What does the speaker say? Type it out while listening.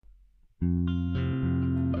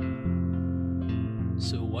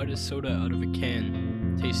why does soda out of a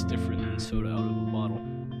can taste different than soda out of a bottle?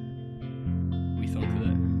 We thunk of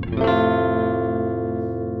that.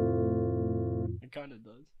 It kind of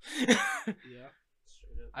does. Yeah.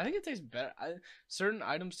 I think it tastes better. Certain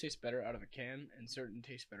items taste better out of a can, and certain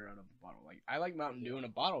taste better out of a bottle. Like I like Mountain Dew in a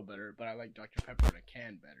bottle better, but I like Dr Pepper in a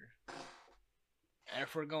can better. And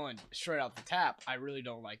if we're going straight out the tap, I really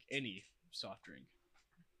don't like any soft drink.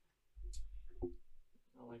 I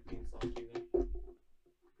don't like being salty either.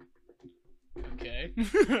 Okay.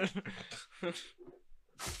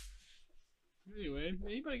 Anyway,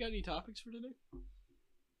 anybody got any topics for today?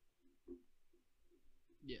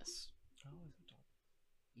 Yes. I always have topics.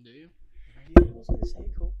 Do you? Yeah, I was gonna say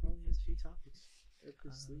Cole probably has a few topics up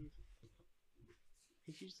his sleeve.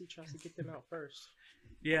 He usually tries to get them out first.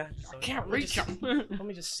 Yeah. I can't reach them. Let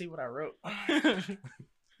me just see what I wrote. Alright.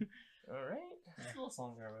 It's a little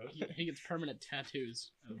song I wrote. He gets permanent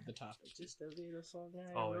tattoos of the topic. Just a little song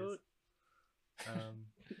I Always. wrote.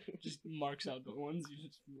 Just marks out the ones you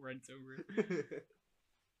just writes over it.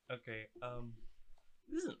 Okay.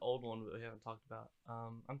 This is an old one that we haven't talked about.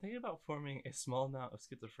 I'm thinking about forming a small amount of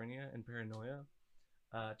schizophrenia and paranoia,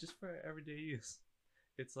 just for everyday use.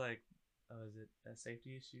 It's like, is it a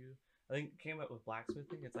safety issue? I think it came up with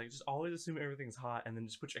blacksmithing. It's like just always assume everything's hot and then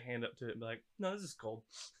just put your hand up to it and be like, no, this is cold.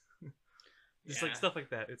 Just like Yeah. stuff like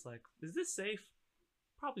that. It's like, is this safe?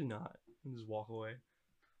 Probably not. And just walk away.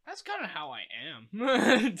 That's kind of how I am,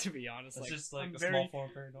 to be honest. It's just like I'm a very, small form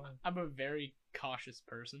of paranoia. I'm a very cautious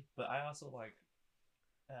person. But I also like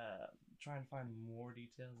try and find more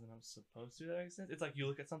details than I'm supposed to. That makes sense. It's like you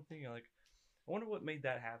look at something, you're like, I wonder what made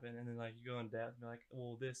that happen, and then like you go in depth and you're like,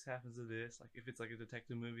 well, this happens to this. Like if it's like a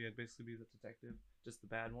detective movie, I'd basically be the detective, just the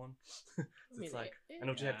bad one. So it's like I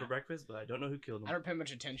know what you had for yeah. breakfast, but I don't know who killed him. I don't pay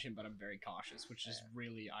much attention, but I'm very cautious, which is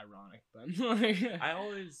really ironic. But I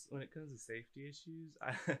always, when it comes to safety issues,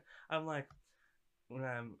 I'm like, when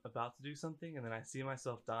I'm about to do something and then I see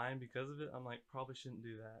myself dying because of it, I'm like, probably shouldn't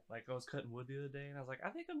do that. Like I was cutting wood the other day and I was like,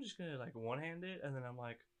 I think I'm just gonna like one-hand it, and then I'm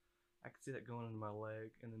like, I could see that going into my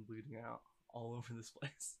leg and then bleeding out all over this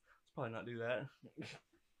place. Let's probably not do that.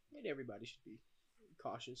 Maybe everybody should be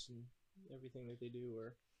cautious in everything that they do,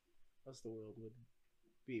 or else the world would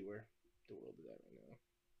be where the world is at right now.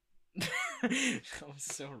 that was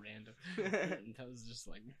so random. That was just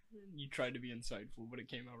like you tried to be insightful, but it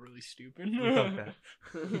came out really stupid. We thought that.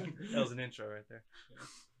 That was an intro right there.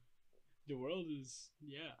 The world is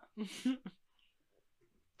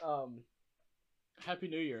Happy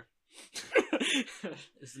New Year.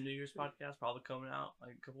 Is the New Year's podcast probably coming out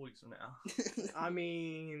like a couple weeks from now? I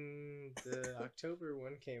mean, the October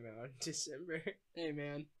one came out in December. Hey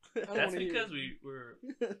man, I don't That's wanna hear because it. we were.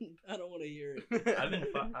 I don't want to hear it. I've been.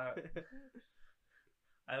 I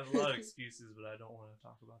have a lot of excuses, but I don't want to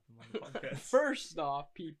talk about them on the podcast. First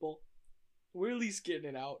off, people, we're at least getting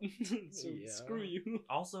it out. So Yeah. screw you.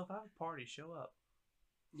 Also, if I have a party, show up.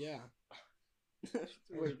 Yeah.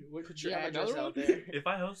 Wait, what? Put your you have address another out one? there. If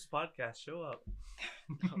I host a podcast, show up.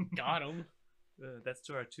 Got him. That's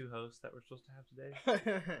to our two hosts that we're supposed to have today.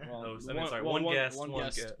 Host. I mean, sorry, one one guest, one one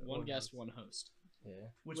guest, guest, one one guest, host. one host. Yeah.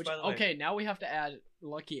 Which, Which by the way, okay, now we have to add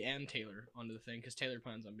Lucky and Taylor onto the thing because Taylor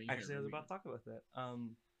plans on being actually, I here. was about to talk about that.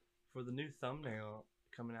 For the new thumbnail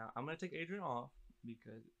coming out, I'm gonna take Adrian off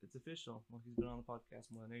because it's official. Well, he's been on the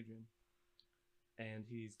podcast more than Adrian, and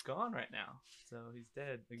he's gone right now, so he's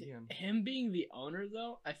dead again. Him being the owner,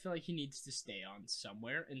 though, I feel like he needs to stay on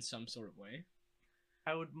somewhere in some sort of way.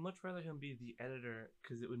 I would much rather him be the editor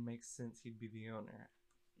because it would make sense he'd be the owner.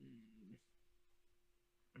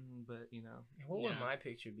 But you know, What would Yeah. my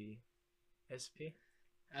picture be? SP?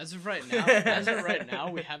 As of right now,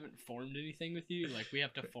 we haven't formed anything with you. Like we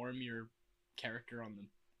have to form your character on the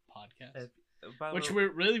podcast, by the which way,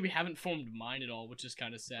 we haven't formed mine at all, which is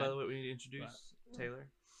kind of sad. by the way, we need to introduce Taylor.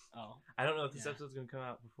 Oh, I don't know if this Yeah. episode's gonna come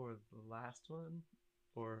out before the last one,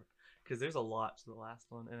 or because there's a lot to the last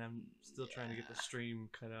one, and I'm still trying to get the stream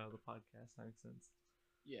cut out of the podcast. That makes sense.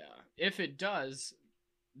 yeah. If it does,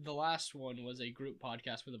 the last one was a group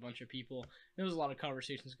podcast with a bunch of people. There was a lot of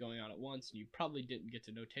conversations going on at once, and you probably didn't get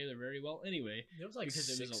to know Taylor very well anyway. There was like because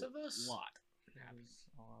it six was a of us? lot. It was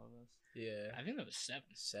a lot of us. Yeah. I think that was 7.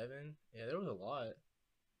 7? Yeah, there was a lot.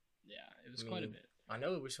 Yeah, it was quite a mean, bit. I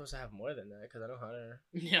know we're supposed to have more than that because I know Hunter.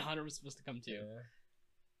 Yeah, Hunter was supposed to come too. Yeah.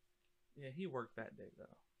 Yeah, he worked that day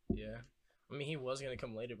though. Yeah. I mean, he was going to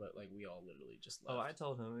come later, but like we all literally just left. Oh, I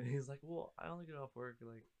told him, and he's like, "Well, I only get off work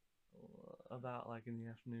like about like in the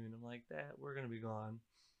afternoon." I'm like, "That we're gonna be gone."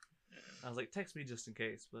 I was like, "Text me just in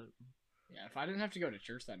case," but Yeah, if I didn't have to go to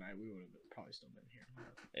church that night, we would have probably still been here.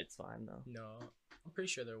 it's fine though. No. I'm pretty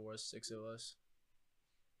sure there was 6 of us.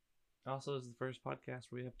 Also, this is the first podcast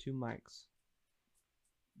where we have 2 mics.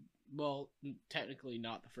 Well, technically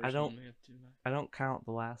not the first I don't- one we have to. I don't count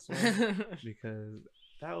the last one because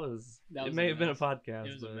that was. That it was may a have been a mess. podcast.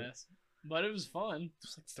 It was but a mess, but it was fun.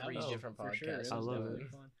 It's like That three was- different for sure, podcasts. I love definitely it.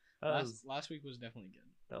 fun. That was, Last week was definitely good.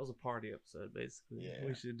 that was a party episode, basically. Yeah.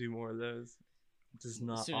 We should do more of those. Just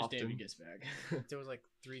not as soon as often. David gets back. There was like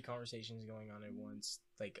 3 conversations going on at once,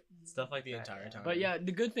 like Stuff like the that, entire yeah. time. But yeah,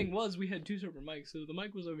 the good thing was we had 2 separate mics. So the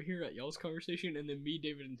mic was over here at y'all's conversation, and then me,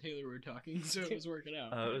 David, and Taylor were talking. So it was working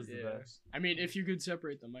out. It was the Yeah. best. I mean, if you could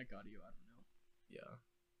separate the mic audio, I don't know.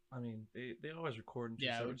 yeah. I mean, they always record in 2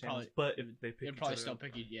 Yeah, it separate would channels, probably- but if they pick It'd each probably other still up-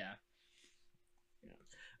 pick you. Yeah.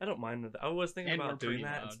 I don't mind that. I was thinking And we're about doing pretty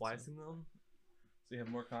that and loud, so- splicing them, so you have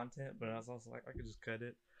more content. But I was also like, I could just cut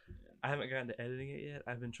it. Yeah. I haven't gotten to editing it yet.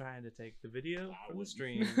 I've been trying to take the video I from the wouldn't.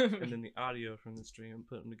 stream and then the audio from the stream and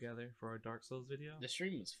put them together for our Dark Souls video. The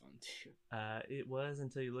stream was fun too. It was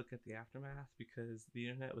until you look at the aftermath because the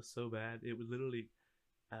internet was so bad. It would literally,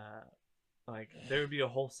 like there would be a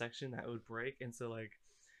whole section that would break, and so like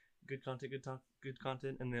good content, good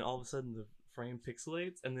content, and then all of a sudden the frame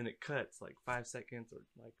pixelates, and then it cuts like 5 seconds or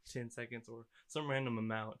like 10 seconds or some random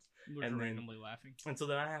amount. We're And then- randomly laughing. And so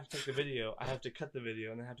then I have to take the video, I have to cut the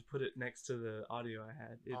video, and then I have to put it next to the audio I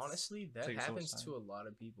had. Honestly, that takes so much happens time. to a lot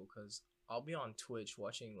of people because I'll be on Twitch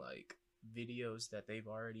watching like videos that they've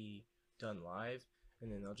already done live,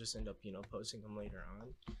 and then they'll just end up, posting them later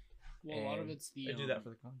on. Well, a lot of And it's the. I do that for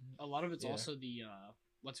the content. A lot of it's Yeah. also the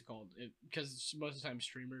what's it called? Because most of the time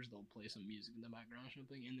streamers they'll play some music in the background or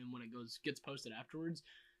something, and then when it gets posted afterwards,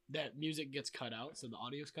 that music gets cut out, so the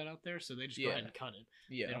audio's cut out there, so they just go Yeah. ahead and cut it.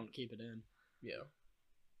 Yeah. They don't keep it in. Yeah.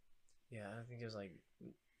 Yeah, I think it was like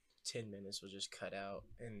 10 minutes was just cut out,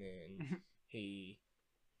 and then he,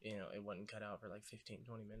 it wasn't cut out for like 15,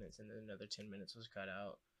 20 minutes, and then another 10 minutes was cut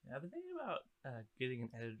out. Yeah, I've been thinking about getting an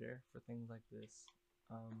editor for things like this.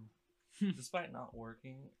 Despite not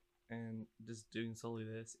working and just doing solely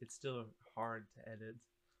this, it's still hard to edit.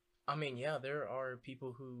 I mean, yeah, there are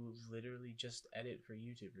people who literally just edit for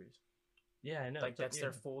YouTubers. Yeah, I know. Like, that's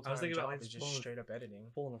their yeah. full-time thinking job, about, like, is just pulling- straight up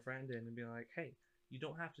editing. Pulling a friend in and being like, hey, you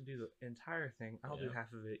don't have to do the entire thing. I'll do Yeah.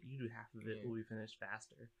 half of it. You do half of it. Yeah. We'll be finished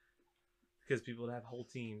faster. Because people would have whole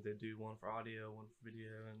teams. They do one for audio, one for video,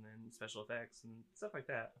 and then special effects and stuff like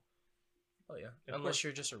that. Oh, yeah. Of Unless course.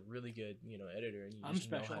 you're just a really good, editor and you I'm just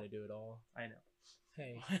know special. how to do it all. I know.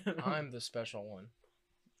 Hey, I'm the special one.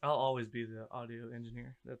 I'll always be the audio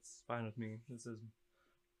engineer. That's fine with me. This is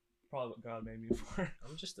probably what God made me for.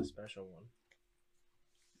 I'm just the special one.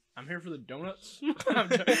 I'm here for the donuts.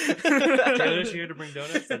 Taylor's here to bring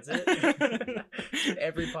donuts. That's it.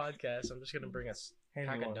 Every podcast, I'm just going to bring us Hand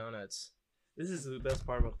pack me of one. donuts. This is the best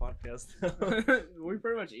part about podcast. We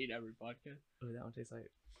pretty much eat every podcast. Oh, that one tastes like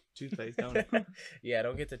toothpaste, don't it? Yeah,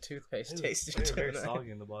 don't get the toothpaste tasting Very donut.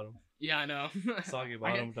 soggy in the bottom. Yeah, I know. Soggy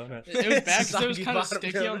bottom donut. It was bad because it was Soggy kind of bottom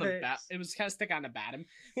sticky on the donuts. back. It was kind of sticky on the bottom,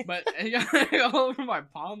 but it got all over my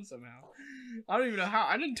palm somehow. I don't even know how.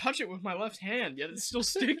 I didn't touch it with my left hand, yet it's still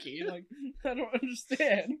sticky. Like, I don't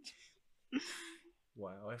understand.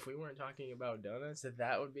 Wow, if we weren't talking about donuts,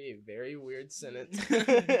 that would be a very weird sentence.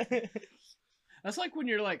 That's like when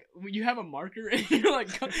you're like, when you have a marker and you're like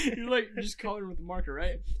just coloring with a marker,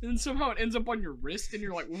 right? And then somehow it ends up on your wrist, and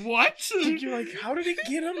you're like, what? You're like, how did it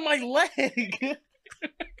get on my leg?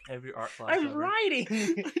 Every art class. I'm ever. writing.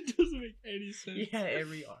 It doesn't make any sense. Yeah,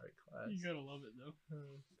 every art class. You gotta love it though.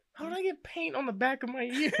 How did I get paint on the back of my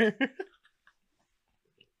ear?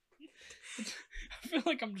 I feel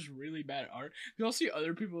like I'm just really bad at art. Cause I'll see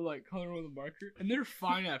other people like coloring with a marker, and they're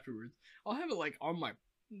fine afterwards. I'll have it like on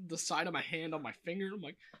the side of my hand, on my finger. I'm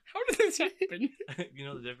like, how did this happen? You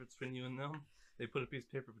know the difference between you and them? They put a piece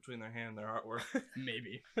of paper between their hand and their artwork.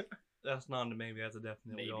 Maybe. That's not a maybe. That's a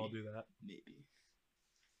definite. We all Maybe. do that. Maybe.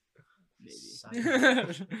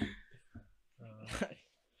 Uh,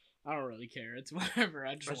 I don't really care. It's whatever.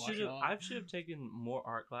 I just watch it all. I should have taken more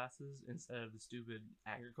art classes instead of the stupid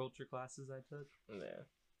agriculture classes I took, yeah.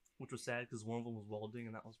 which was sad because one of them was welding,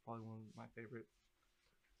 and that was probably one of my favorite,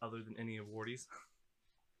 other than any awardees.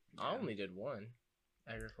 I only did one.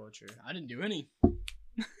 Agriculture. I didn't do any.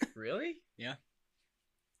 Really?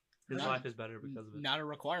 His Not- life is better because of it. Not a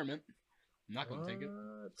requirement. I'm not gonna take it.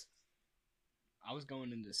 What? I was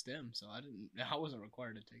going into STEM, so I wasn't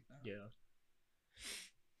required to take that. Yeah.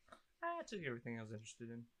 I took everything I was interested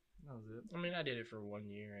in. That was it. I mean, I did it for 1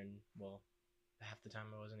 year, and, well, half the time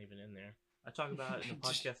I wasn't even in there. I talk about it in the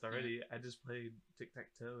podcast already. I just played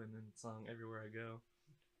tic-tac-toe and then sung Everywhere I Go.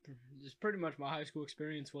 Just pretty much my high school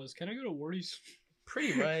experience was, can I go to Wardy's?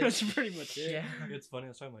 Pretty much. That's pretty much it. Yeah. It's funny. I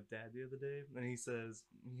was talking to my dad the other day, and he says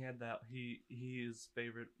he had that his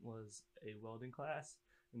favorite was a welding class,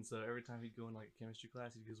 and so every time he'd go in like a chemistry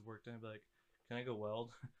class, he'd get his work done. He'd be like, "Can I go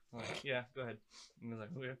weld?" I'm like, "Yeah, go ahead." And I was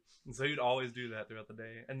like, "Okay." And so he'd always do that throughout the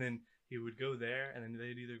day, and then he would go there, and then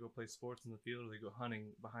they'd either go play sports in the field or they go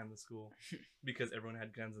hunting behind the school because everyone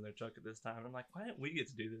had guns in their truck at this time. And I'm like, why didn't we get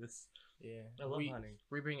to do this? Yeah. I love hunting.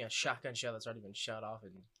 We bring a shotgun shell that's already been shot off,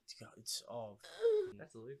 and it's all.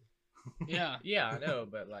 That's illegal. Yeah. Yeah, I know,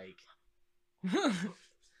 but like,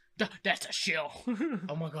 That's a shell.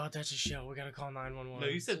 oh my god, that's a shell. We gotta call 911. No,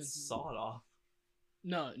 you said sawed off.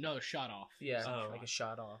 No, shot off. Yeah, Oh. like a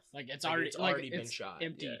shot off. Like it's Like, already it's already been it's shot.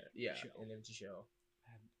 Empty. Yeah, shell. an empty shell.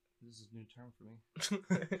 This is a new term for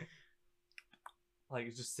me. Like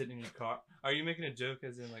it's just sitting in your car. Are you making a joke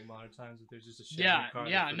as in like modern times that there's just a shell in Yeah, your car?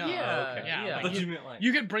 yeah, that's no. pretty- Yeah, Oh, okay. yeah, I like thought you meant like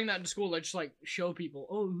You could bring that to school, like just like show people,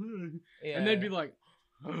 Yeah. and they'd be like,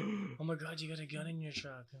 oh my god, you got a gun in your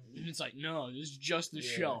truck. and it's like, no, this is just the Yeah.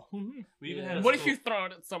 shell. we even Yeah. had a What if school- you throw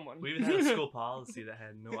it at someone? we even had a school policy that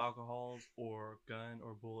had no alcohols or gun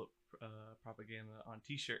or bullet propaganda on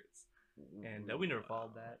T-shirts, and we never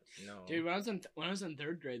followed that. No. Dude, when I was in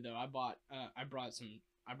third grade though, I brought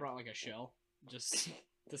like a shell just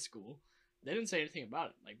to school. They didn't say anything about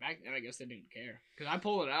it. Like back then, I guess they didn't care because I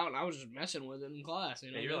pulled it out and I was just messing with it in class.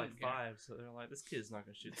 You know, Yeah, they you're like didn't care. 5, so they're like, this kid's not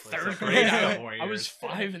gonna shoot the place Third up for grade. a couple more I was years."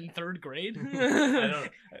 5 in third grade. I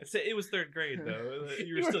don't. Say it was third grade though.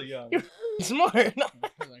 You were still young. Smart. I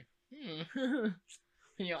was like,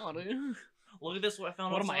 yeah, dude. Look at this! What I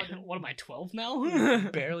found. What am I? outside. What am I? 12 now?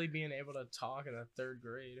 Barely being able to talk in the third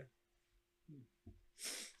grade.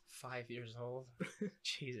 5 years old.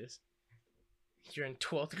 Jesus. You're in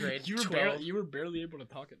 12th grade. You were 12. you were barely able to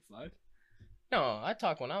talk at 5. No, I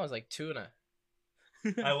talked when I was like 2 and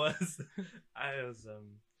a. I was.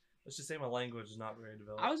 Let's just say my language is not very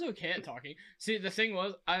developed. I was okay at talking. See, the thing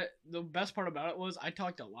was, the best part about it was I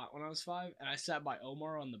talked a lot when I was 5, and I sat by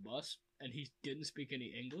Omar on the bus, and he didn't speak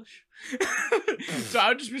any English. So I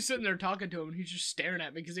would just be sitting there talking to him, and he's just staring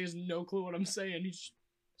at me because he has no clue what I'm saying. He's just,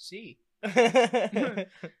 see.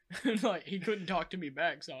 Like, he couldn't talk to me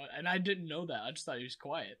back, so, and I didn't know that. I just thought he was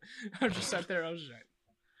quiet. I just sat there, I was just like,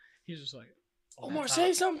 he's just like, Omar, That's say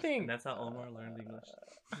how- something. And that's how Omar learned English.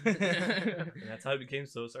 And that's how he became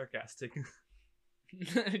so sarcastic.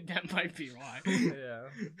 that might be why. Yeah.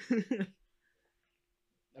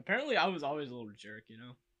 Apparently, I was always a little jerk, you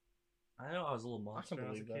know? I know I was a little monster when I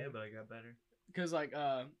was a believe kid, that. but I got better. Because, like,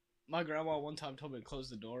 my grandma one time told me to close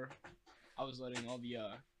the door. I was letting all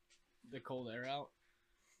the cold air out.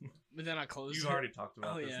 But then I closed You've it. already talked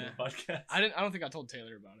about Oh, this in yeah. the podcast. I don't think I told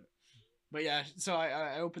Taylor about it. But yeah, so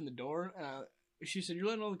I opened the door, and she said, "You're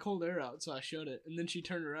letting all the cold air out," so I shut it. And then she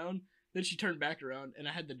turned around, then she turned back around, and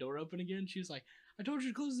I had the door open again. She was like, "I told you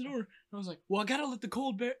to close the door." And I was like, "Well, I gotta let the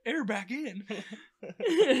cold air back in."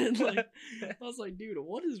 And, like, I was like, "Dude,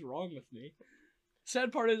 what is wrong with me?"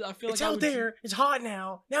 Sad part is, I feel It's like I out would- there. It's hot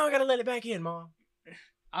now. Now I gotta let it back in, Mom.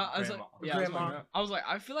 I was like, Grandma. yeah, I was, Grandma. like, I was like,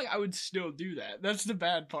 I feel like I would still do that. That's the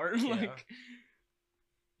bad part. Yeah. Like,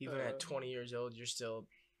 Even at 20 years old, you're still.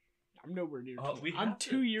 I'm nowhere near. Oh, 20. we I'm have to-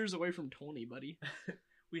 2 years away from 20, buddy.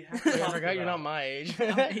 We have to I talk forgot you're not about- my age.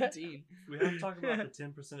 I'm 18. We have to talk about the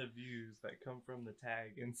 10% of views that come from the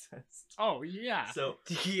tag incest. Oh yeah. So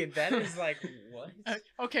Yeah, that is like what?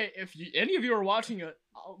 Okay, if any of you are watching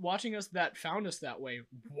us that found us that way,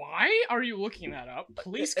 why are you looking that up?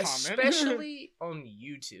 Please comment. Especially on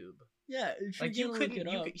YouTube. yeah, Like you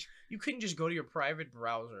couldn't just go to your private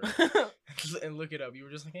browser and look it up. You were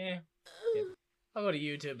just like, yeah, I'll go to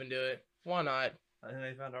YouTube and do it. Why not? and then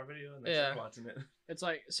they found our video and they Yeah. started watching it. It's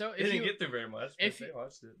like, so They if didn't you get through very much, but if they you-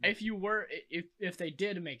 watched it. if you were if they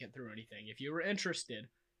did make it through anything, if you were interested,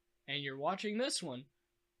 and you're watching this one,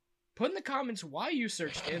 put in the comments why you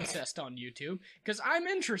searched incest on YouTube, because I'm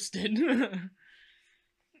interested.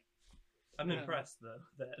 I'm Yeah. impressed though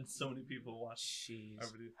that so many people watch our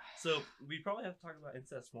Jeez. video. So we probably have to talk about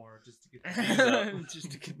incest more just to get the views up.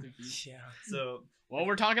 Just to get the views. Yeah. So Well,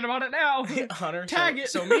 we're talking about it now. Hunter, Tag so, it.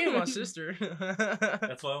 So me and my sister.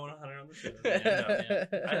 that's why I want Hunter on the show. Yeah,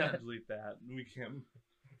 No, I have to delete that. We can,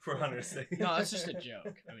 for Hunter's sake. No, that's just a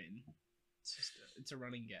joke. I mean, it's a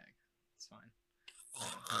running gag. It's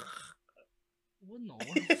fine. What in the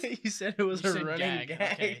world? You said it was You a said running gag. gag.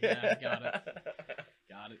 Okay, yeah, got it.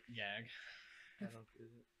 Got it. Gag. I don't get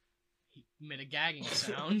it. He made a gagging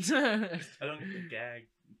sound. I don't get the gag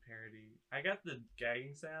parody. I got the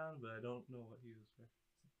gagging sound, but I don't know what he was.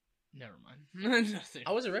 Never mind. Nothing.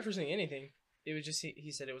 I wasn't referencing anything. it was just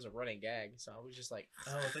he said it was a running gag, so I was just like,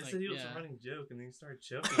 Oh, they Like, said he was yeah. a running joke, and then he started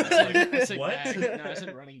choking. I was I like, said what? gag. No, I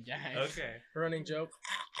said running gag. Okay. running joke.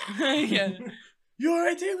 Yeah. You all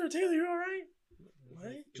right, Taylor? Taylor, you all right?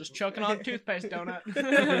 What? Just choking on a toothpaste donut.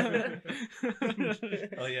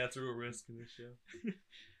 Oh yeah, it's a real risk in this show.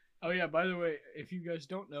 Oh yeah, by the way, if you guys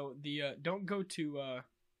don't know, the don't go to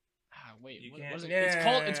wait, You what can't- was it?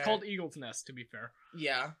 Yeah. It's called Eagle's Nest, to be fair.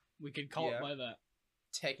 Yeah. We could call Yeah. it by that.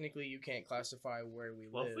 Technically, you can't classify where we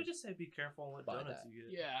Well, live. if we just say be careful on what By donuts that. you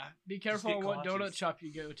get. Yeah. Be careful get on what donut kolaches. shop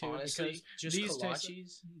you go to Honestly, because just these taste-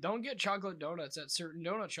 kolaches. don't get chocolate donuts at certain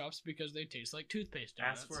donut shops because they taste like toothpaste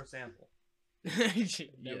donuts. Ask for a sample. There we go.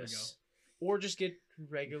 Yes. Or just get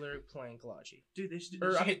regular plain kolache. Dude, they should,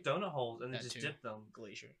 Or, they should I mean- get donut holes and then That just too. dip them.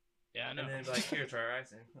 Glacier. Yeah, I know. And then be like, here, try our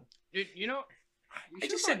icing. Dude, you know, I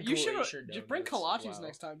just said you should glacier just bring donuts. kolaches Wow.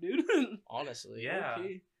 next time, dude. Honestly. Yeah.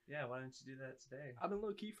 Low-key. Yeah, why didn't you do that today? I've been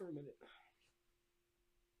low key for a minute.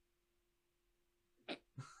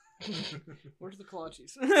 Where's the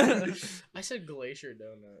kolaches? I said glacier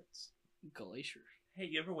donuts. Glacier. Hey,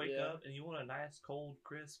 you ever wake Yeah. up and you want a nice, cold,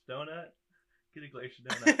 crisp donut? Get a glacier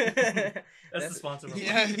donut. That's the sponsor. Of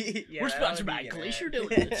Yeah. Yeah, We're that sponsored would by be an Glacier ad.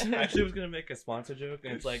 Donuts. I actually was gonna make a sponsor joke,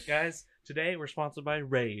 and it's like, guys, today we're sponsored by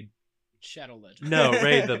Raid. Shadow Legend. No,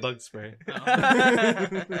 Raid the bug spray.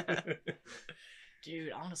 Oh.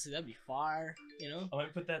 Dude, honestly, that'd be fire. You know? I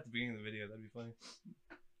might put that at the beginning of the video. That'd be funny.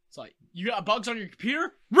 It's like, you got bugs on your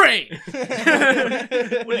computer? Raid! What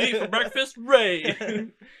do you eat for breakfast?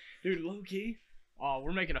 Raid. Dude, low key. Oh,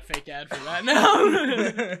 we're making a fake ad for that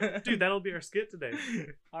now. Dude, that'll be our skit today.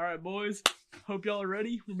 Alright, boys. Hope y'all are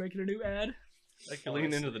ready. We're making a new ad. I can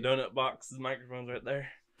lean into the donut box. The microphone's right there.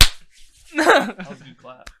 Listen That was a good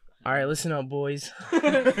clap. All right, listen up, boys. up,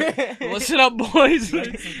 boys.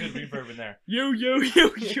 Get some good reverb in there. Yo.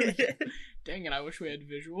 Dang it, I wish we had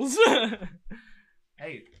visuals.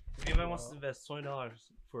 Hey, if anyone wants to invest $20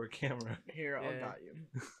 for a camera, Here, I Yeah. got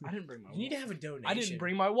you. I didn't bring my You need to wallet. have a donation. I didn't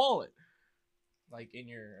bring my wallet. like in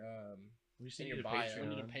your we just In need your a bio. We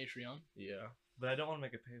need a Patreon. Patreon. yeah. But I don't want to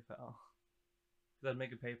make a PayPal. Because I'd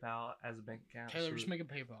make a PayPal as a bank account. Taylor, so- just make a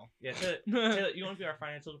PayPal. Yeah, Taylor, you want to be our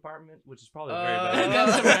financial department? Which is probably very Uh, bad.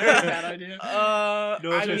 That's a very bad idea.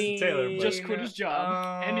 No offense to Taylor, but- Just quit his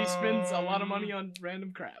job, and he spends a lot of money on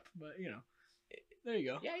random crap. But you know, there you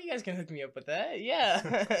go. Yeah, you guys can hook me up with that. Yeah.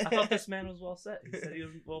 I thought this man was well set. He said he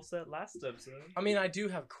was well set last episode. I mean, I do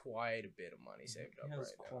have quite a bit of money saved up He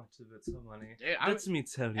has right quite a bit of money. Dude, Let me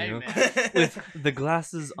tell Hey, you, man. now. with the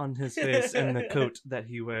glasses on his face and the coat that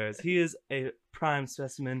he wears, he is a prime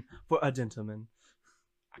specimen for a gentleman.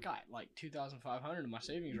 I got like 2,500 in my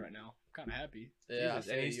savings right now. I'm kind of happy. Yeah, I Jesus,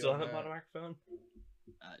 feel and you you still on haven't that. bought a microphone?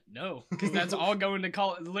 No, because that's all going to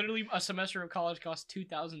college. Literally, a semester of college costs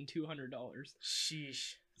 $2,200.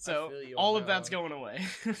 Sheesh. So feel you on all of that that's one. going away.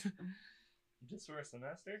 Just for a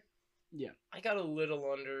semester? I got a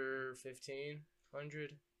little under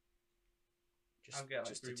 1,500. I'll get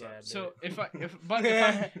like a $3. tad So bit.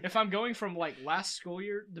 if I'm going from like last school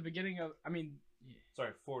year, the beginning of, I mean,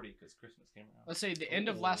 Sorry, 40 because Christmas came around. let's say the end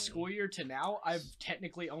of last Ooh. school year to now, I've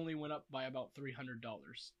technically only went up by about $300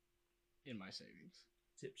 in my savings.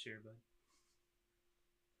 Tip share, bud.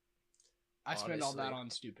 I spend all that Honestly. on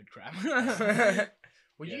stupid crap.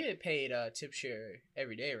 Well, you Yeah. get paid tip share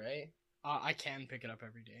every day, right? I can pick it up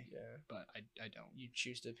every day, Yeah. but I don't. You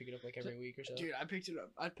choose to pick it up like every week or so. Dude, I picked it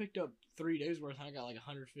up. I picked up 3 days worth, and I got like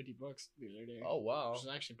 $150 the other day. Oh wow. Which is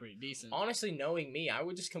actually pretty decent. Honestly, knowing me, I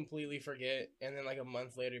would just completely forget, and then like a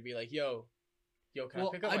month later, be like, "Yo, can I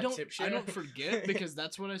pick up my tip share?" I don't forget because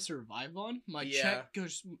that's what I survive on. My Yeah. check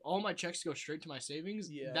goes. All my checks go straight to my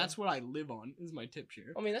savings. Yeah. That's what I live on. Is my tip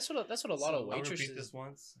share. I mean, that's what a lot So, of I'll waitresses. repeat this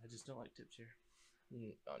once. I just don't like tip share.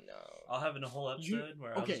 Oh no. I'll have a whole episode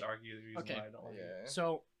where I'll okay. just argue the reason Okay. why I don't like it. Yeah.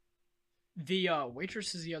 So, the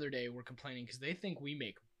waitresses the other day were complaining because they think we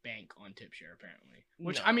make bank on tip share apparently.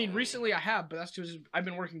 Which I mean, No. recently I have, but that's because I've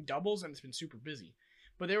been working doubles and it's been super busy.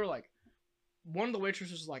 But they were like, one of the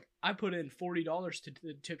waitresses was like, I put in $40 to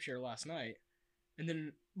the tip share last night, and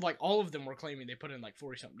then like all of them were claiming they put in like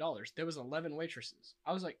 $40 something. There was 11 waitresses.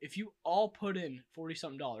 I was like, if you all put in $40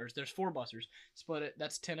 something, there's 4 bussers, split it,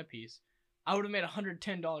 that's 10 apiece. I would have made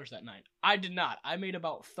 $110 that night. I did not. I made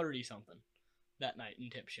about 30 something that night in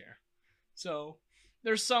tip share. So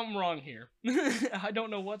there's something wrong here. I don't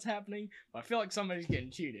know what's happening, but I feel like somebody's getting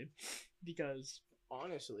cheated because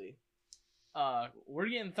Honestly, we're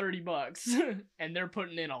getting $30 and they're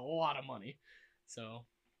putting in a lot of money. So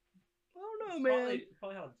I don't know, man.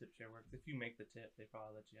 Probably how the tip share works. If you make the tip, they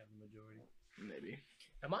probably let you have the majority. Maybe.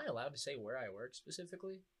 am I allowed to say where I work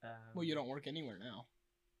specifically? Well, you don't work anywhere now.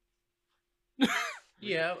 We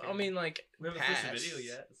Yeah, I Okay. mean, like, we haven't posted a past. video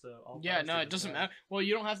yet, so I'll Yeah, post no, it it doesn't as matter. Well,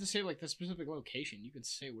 you don't have to say like the specific location. You can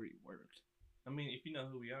say where you worked. I mean, if you know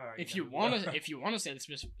who we are, If know you who we want are. to, if you want to say the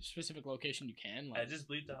specific location, you can. I Like, just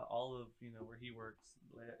bleeped out all of where he works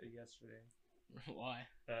yesterday. why?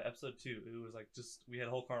 Episode 2. It was like we had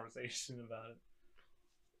a whole conversation about it.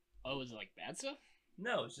 Oh, is it like bad stuff?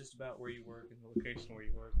 No, it's just about where you work and the location where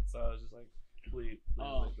you work. So I was just like, bleep, bleep,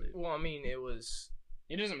 Oh. bleep, bleep. Well, I mean, it was.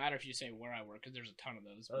 It doesn't matter if you say where I work because there's a ton of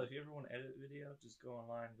those. Oh, but if you ever want to edit video, just go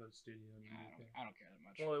online, go to studio, and I don't care that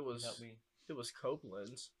much. Well, it help was. me. It was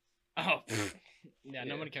Copeland's. Oh, yeah, Yeah.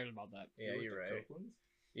 nobody cares about that. Yeah, You you're worked at right. Copeland's?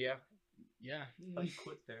 Yeah. Yeah. Oh, you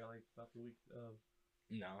quit there like about the week of.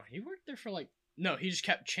 No, he worked there for like. No, he just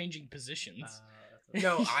kept changing positions. That's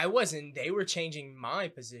No, I wasn't. They were changing my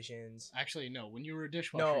positions. Actually, no. When you were a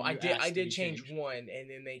dishwasher, No, you I did. asked I to be did change changed. one, and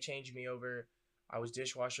then they changed me over. I was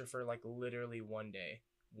dishwasher for like literally one day.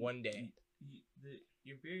 One day.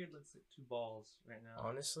 Your beard looks like 2 balls right now.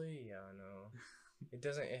 Honestly, yeah, I know. It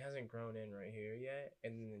doesn't. It hasn't grown in right here yet,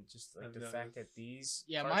 and then just like I've the fact noticed. that these.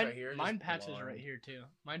 Yeah, parts mine right here mine just patches blonde. right here too.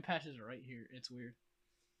 Mine patches right here. It's weird.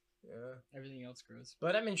 Yeah, Everything else grows.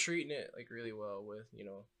 but I've been treating it like really well with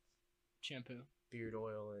Shampoo. beard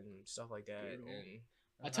oil and stuff like that, Beard oil. and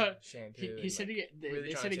I thought shampoo. he and, said like- they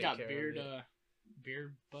really trying said to he take got care of beard it.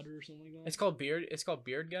 beard butter or something like that. It's called beard. It's called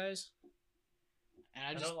Beard Guys. And I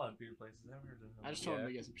I know just a lot of beard places. I haven't heard of them. I just told him Yeah.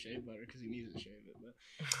 to get some shave butter because he needs to shave it.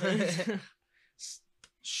 But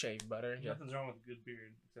Shave butter. Yeah. Nothing's wrong with a good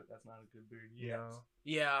beard, except that's not a good beard yet. No.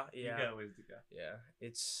 Yeah. You Yeah. got ways to go. Yeah.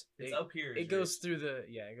 It's Up here. It goes through the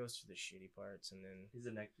it goes through the shitty parts, and then He's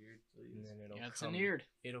a neck beard. So it'll yeah, it's come. an eared.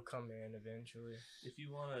 It'll come in eventually. if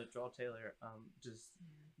you want to draw Taylor, just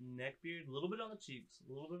neck beard, a little bit on the cheeks,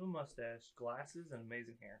 a little bit of a mustache, glasses, and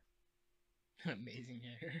amazing hair. Amazing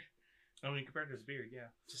hair. I mean, compared to his beard, yeah,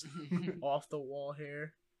 Just off the wall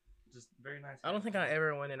hair. just very nice. I don't hair. think I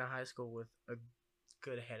ever went into high school with a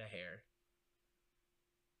good head of hair.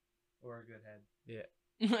 or a good head. Yeah.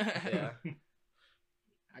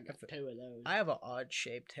 I got 2 of those. I have an odd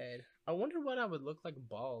shaped head. I wonder what I would look like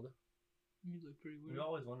bald. You look pretty We weird.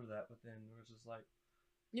 always wondered that, but then we're just like,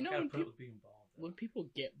 You know gotta when put it people with being bald. when people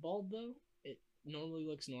get bald though, it normally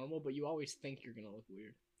looks normal, but you always think you're gonna look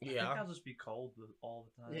weird. I think Yeah. I'll just be cold all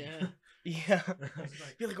the time. Yeah. Yeah. I was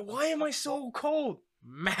like, You're like, why am I so cold?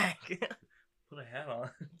 Mac. put a hat on,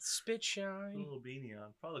 Spit put a shine. little beanie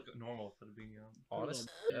on. Probably look normal. Put a beanie on. Honest.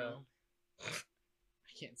 You Yeah. know? I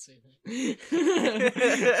can't say that.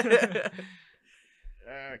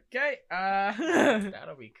 Okay.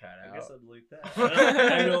 That'll be cut I out. guess I'll delete that.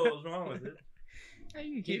 I don't know what was wrong with it. Yeah,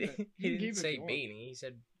 you can He, keep it. he You can didn't keep it if say you want. beanie. He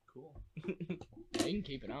said Cool. Yeah, you can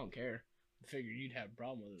keep it. I don't care. I figured you'd have a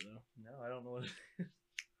problem with it though. No, I don't know what.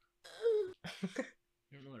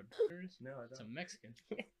 You don't know what a beater is? No, I It's a don't. Mexican.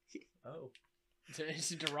 Oh.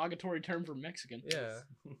 It's a derogatory term for Mexican. yeah.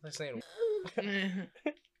 That's saying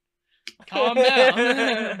Calm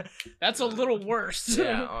down. That's a little worse.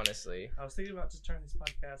 yeah, honestly. I was thinking about just turning these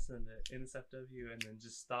podcasts into NSFW and then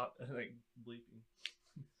just stop like bleeping.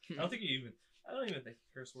 I don't even think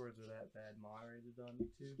curse words are that bad moderated on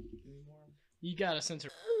YouTube anymore. You gotta censor.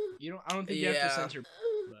 You don't. I don't think you have Yeah. to censor.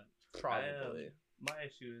 But Probably. My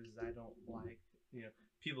issue is I don't like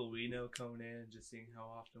people we know coming in and just seeing how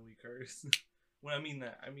often we curse. When I mean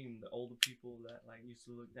that, I mean the older people that like used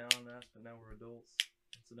to look down on us, but now we're adults,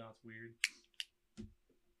 so now it's weird.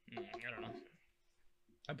 I don't know.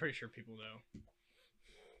 I'm pretty sure people know.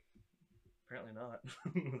 Apparently not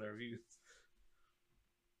with our views.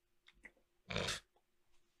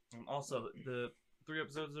 Also, the 3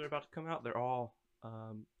 episodes that are about to come out, they're all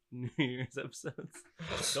New Year's episodes.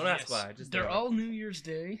 Don't ask why. Just They're know. all New Year's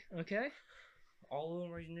Day. Okay. all of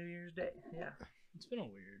them are New Year's Day. Yeah. It's been a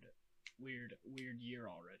weird year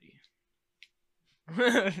already.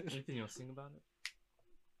 Anything you want to sing about it?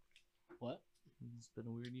 What? It's been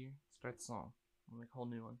a weird year. Start the song. I'll make a whole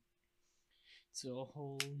new one. It's a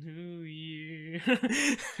whole new year.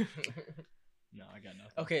 No, I got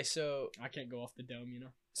nothing. Okay, so I can't go off the dome, you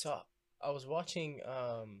know. so I was watching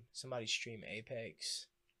somebody stream Apex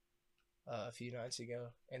a few nights ago,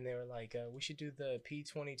 and they were like, we should do the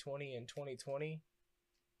P2020 in 2020,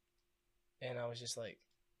 and I was just like,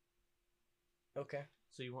 okay.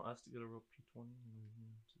 So you want us to get a real P20?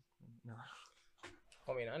 No.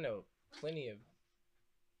 I mean, I know plenty of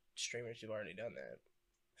streamers who've already done that,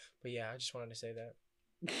 but yeah, I just wanted to say that.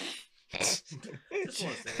 Just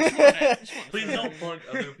want to say that. Please don't plug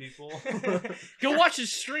other people. Go watch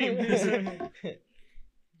his stream.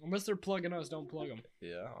 Unless they're plugging us, don't plug them.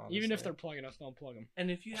 Yeah, Even if they're plugging us, don't plug them.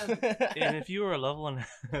 And if you have, and if you are a level 1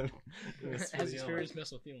 Has Has experienced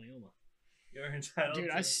mesothelioma. You're entitled. Dude,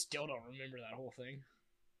 to... I still don't remember that whole thing.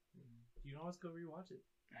 You can always go rewatch it.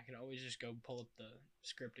 I can always just go pull up the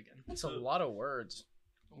script again. It's a lot of words.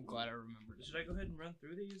 I'm glad I remembered it. Should I go ahead and run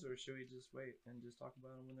through these, or should we just wait and just talk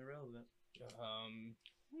about them when they're relevant?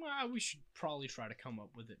 Well, we should probably try to come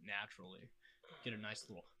up with it naturally. Get a nice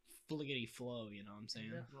little fliggity flow, you know what I'm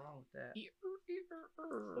saying? Nothing wrong with that.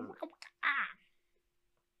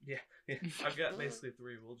 Yeah, I've got basically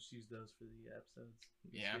 3. We'll just use those for the episodes.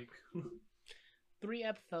 this Yeah. week. 3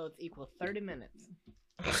 episodes equal 30 minutes.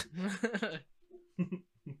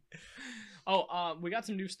 Oh, we got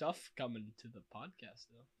some new stuff coming to the podcast,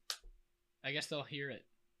 though. I guess they'll hear it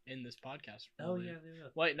in this podcast. Oh yeah, they will.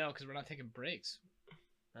 Wait, no, because we're not taking breaks.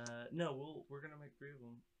 No, we're gonna make 3 of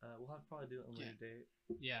them. We'll have to probably do it on a later date.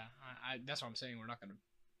 Yeah, I that's what I'm saying. We're not gonna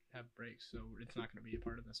have breaks, so it's not gonna be a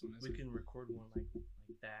part of this one. Is We it? can record one like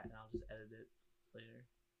that, and I'll just edit it later.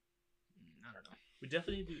 I don't know. We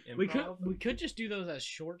definitely do improv. We could just do those as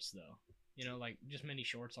shorts though. You know, like just mini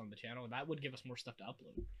shorts on the channel. That would give us more stuff to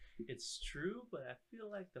upload. It's true, but I feel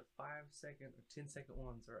like the 5-second or 10-second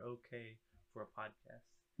ones are okay for a podcast.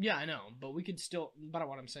 Yeah, I know, but we could still. But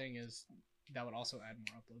what I'm saying is that would also add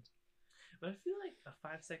more uploads. But I feel like a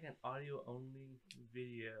 5-second audio only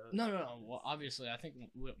video. No. Well, obviously, I think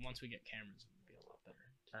once we get cameras, it would be a lot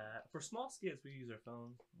better. For small skits, we use our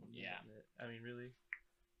phones. Yeah. I mean, really,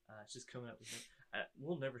 it's just coming up with it.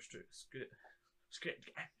 We'll never strip.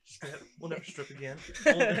 We'll never strip again.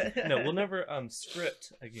 We'll never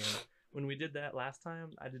script again. When we did that last time,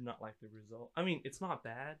 I did not like the result. I mean, it's not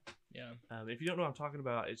bad. Yeah. If you don't know what I'm talking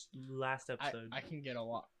about, it's last episode. I can get a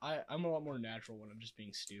lot. I'm a lot more natural when I'm just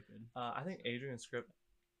being stupid. I think Adrian's script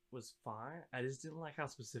was fine. I just didn't like how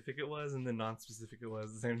specific it was and then non-specific it was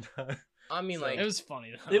at the same time. I mean, So- like, It was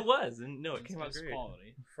funny though. It was, and no, it came out It's great.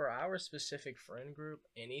 quality. for our specific friend group,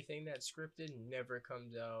 anything that's scripted never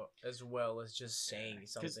comes out as well as just saying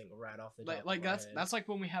something right off the top. Like of our that's head. that's like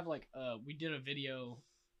when we have like we did a video.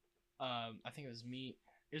 I think it was me,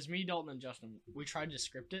 Dalton, and Justin. We tried to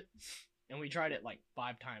script it, and we tried it like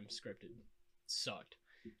 5 times scripted. Sucked.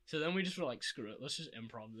 So then we just were like, screw it, let's just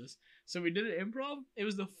improv this. So we did an improv. It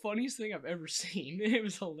was the funniest thing I've ever seen. It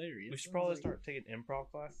was hilarious. We should probably start taking improv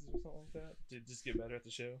classes or something like that to just get better at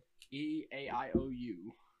the show.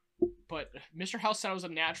 EAIOU. But Mr. House said I was a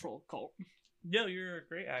natural, Colt. Yo, you're a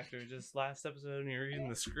great actor. Just last episode when you were reading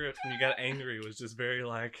the script and you got angry was just very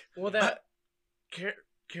like, Well, that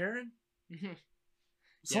Karen? Mhm.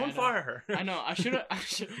 Someone I know. fire her. I know. I should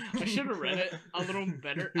have read it a little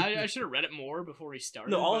better. I should have read it more before we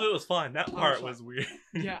started. No, all of but- it was fine. That was part fine. was weird.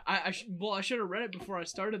 Yeah, I should have read it before I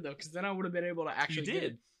started though, because then I would have been able to actually. You get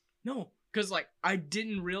did. it. No, because like I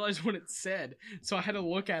didn't realize what it said, so I had to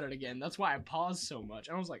look at it again. That's why I paused so much.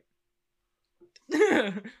 And I was like,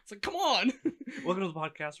 it's like, come on. Welcome to the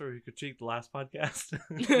podcast where we critique the last podcast.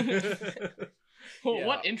 Well, Yeah.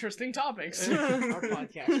 what interesting topics. our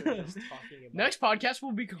podcast are just talking about Next podcast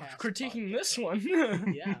we'll be Past critiquing this one.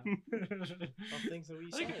 yeah, of things that we I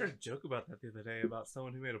think I say. heard a joke about that the other day about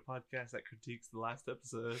someone who made a podcast that critiques the last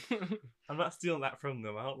episode. I'm not stealing that from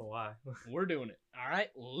them. I don't know why. We're doing it. All right,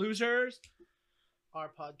 losers. Our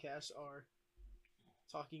podcasts are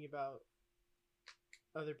talking about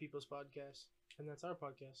other people's podcasts, and that's our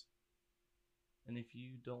podcast. And if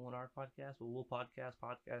you don't want our podcast, well, we'll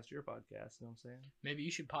podcast your podcast. You know what I'm saying? Maybe you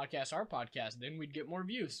should podcast our podcast. Then we'd get more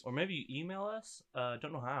views. Or maybe you email us.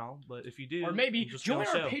 Don't know how, but if you do, Or maybe we'll just be on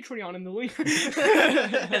join the our show. Patreon in the link.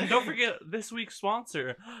 And don't forget this week's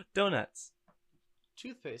sponsor, donuts.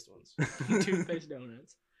 Toothpaste ones. Toothpaste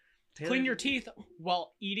donuts. Taylor- Clean your teeth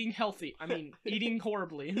while eating healthy. I mean, eating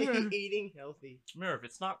horribly. Eating healthy. Remember, if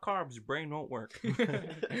it's not carbs, your brain won't work.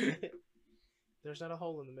 There's not a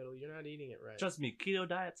hole in the middle. You're not eating it right. Trust me, keto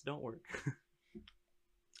diets don't work.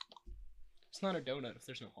 It's not a donut if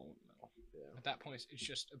there's no hole in the middle. Yeah. At that point, it's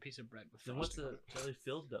just a piece of bread with Then what's frosting. a jelly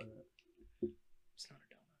filled donut? It's not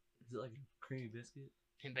a donut. Is it like a creamy biscuit?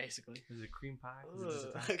 And basically. Is it cream pie? Is it just a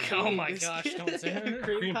Ugh. type? Oh Cream my biscuit. gosh, don't say that.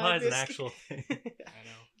 Cream pie is an biscuit. actual thing. I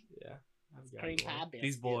know. Yeah. I've got Cream one. pie biscuit.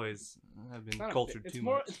 These boys have It's been not a cultured it's too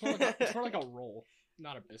more, much. It's more like a roll,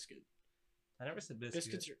 not a biscuit. I never said biscuit.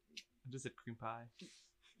 Biscuits are. I just said cream pie.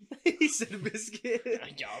 He said biscuit.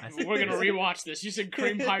 Yeah, I said we're gonna biscuit. rewatch this. You said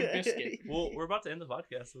cream pie biscuit. Well, we're about to end the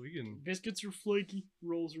podcast, so we can. Biscuits are flaky,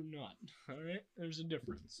 rolls are not. All right, there's a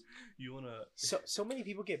difference. You wanna? So many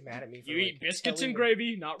people get mad at me. For, You like, eat biscuits telling and them-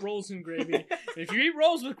 gravy, not rolls and gravy. If you eat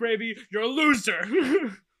rolls with gravy, you're a loser.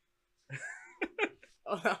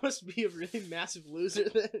 Oh, that must be a really massive loser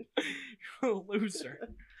then. You're a loser.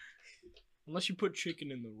 Unless you put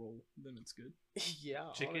chicken in the roll, then it's good. Yeah,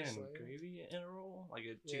 Chicken honestly. and gravy in a roll, like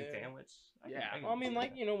a chicken Yeah. sandwich. Yeah. Well, I mean,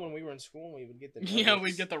 like, you know, when we were in school, we would get the Yeah, nuggets.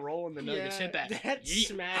 we'd get the roll and the nuggets. Hit that. That Yeet.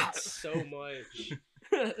 smacks so much.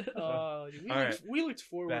 Oh, dude, All right. we looked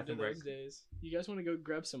forward Bathroom to those break. days. You guys want to go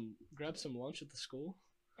grab some lunch at the school?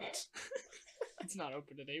 It's not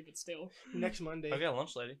open today, but still. Next Monday. I got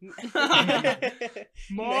lunch, lady.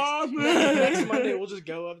 Mom! Next Monday, we'll just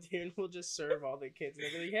go up here and we'll just serve all the kids. And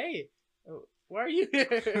they'll be like, hey, why are you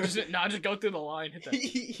here? just go through the line. Hit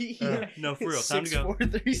that. No, for real. Time to go.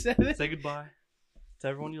 6-4-3-7. Say goodbye to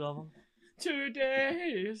everyone you love them.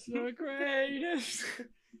 Today is the greatest.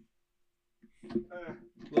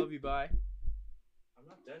 Love you, bye. I'm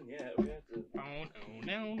not done yet. We have to make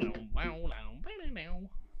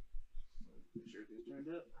sure everything's turned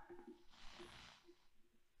up.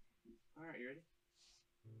 Alright, you ready?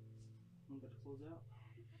 I'm about to close out.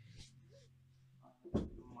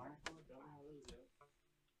 Mine, don't know how those go.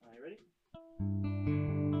 Alright, ready?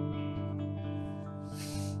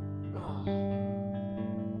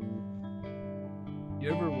 You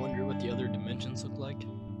ever wonder what the other dimensions look like?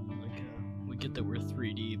 Like, we get that we're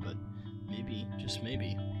 3D, but maybe, just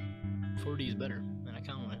maybe, 4D is better. And I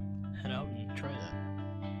kind of want to head out and try that.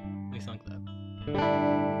 What do you think of that?